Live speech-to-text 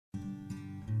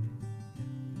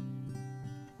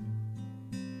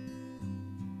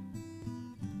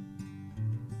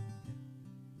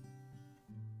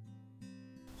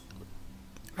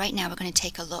right now we're going to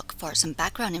take a look for some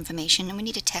background information, and we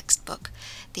need a textbook.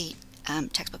 The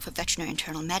textbook for veterinary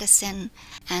internal medicine,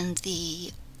 and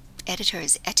the editor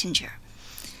is Ettinger.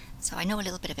 So I know a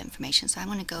little bit of information, so I'm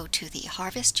going to go to the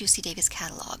Harvest UC Davis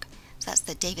catalog. So that's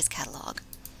the Davis catalog.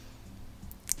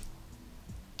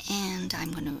 And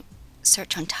I'm going to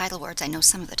search on title words. I know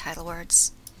some of the title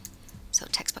words. So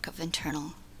textbook of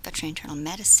veterinary internal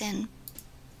medicine.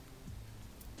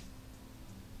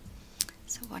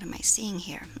 So what am I seeing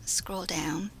here? Scroll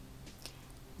down.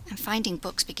 I'm finding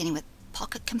books beginning with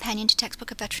Pocket Companion to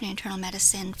Textbook of Veterinary Internal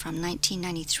Medicine from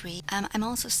 1993. I'm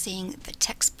also seeing the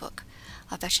textbook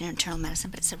of Veterinary Internal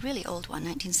Medicine, but it's a really old one,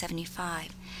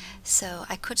 1975. So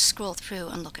I could scroll through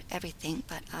and look at everything,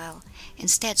 but I'll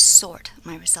instead sort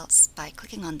my results by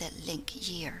clicking on the link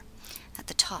year at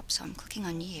the top. So I'm clicking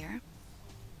on year.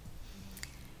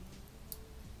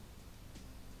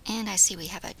 And I see we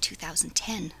have a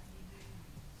 2010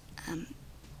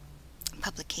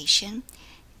 publication.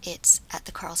 It's at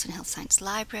the Carlson Health Science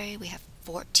Library. We have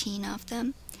 14 of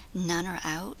them. None are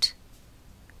out.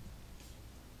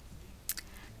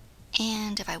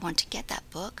 And if I want to get that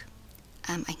book,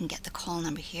 I can get the call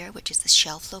number here, which is the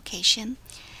shelf location.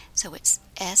 So it's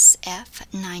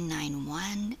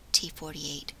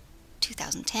SF991T48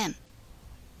 2010.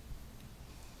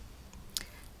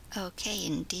 Okay,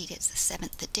 indeed it's the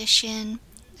 7th edition.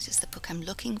 This is the book I'm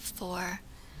looking for.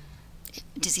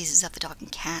 Diseases of the Dog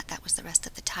and Cat, that was the rest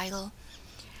of the title.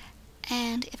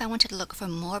 And if I wanted to look for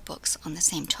more books on the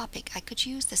same topic, I could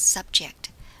use the subject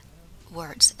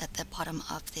words at the bottom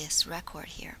of this record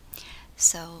here.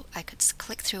 So I could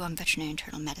click through on Veterinary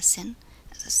Internal Medicine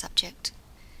as a subject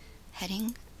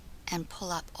heading and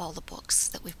pull up all the books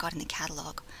that we've got in the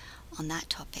catalog on that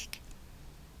topic.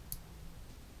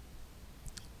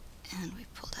 And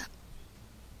we've pulled up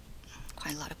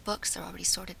quite a lot of books. They're already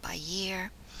sorted by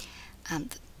year.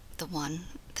 The one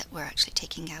that we're actually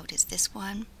taking out is this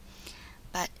one.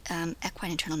 But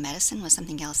equine internal medicine was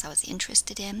something else I was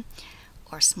interested in,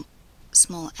 or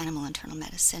small animal internal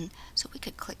medicine. So we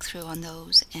could click through on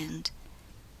those, and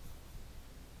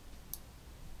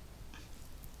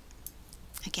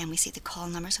again we see the call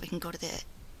number, so we can go to the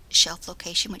shelf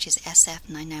location, which is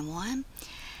SF991,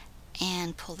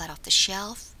 and pull that off the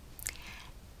shelf.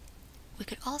 We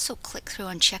could also click through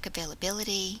and check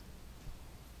availability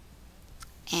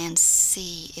and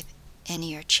see if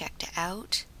any are checked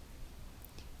out.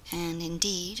 And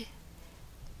indeed,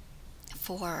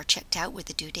 4 are checked out with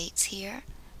the due dates here,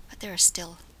 but there are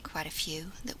still quite a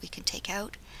few that we can take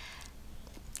out.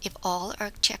 If all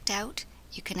are checked out,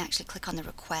 you can actually click on the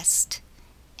request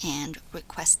and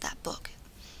request that book,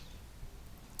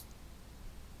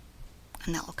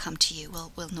 and that will come to you.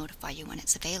 We'll notify you when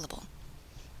it's available.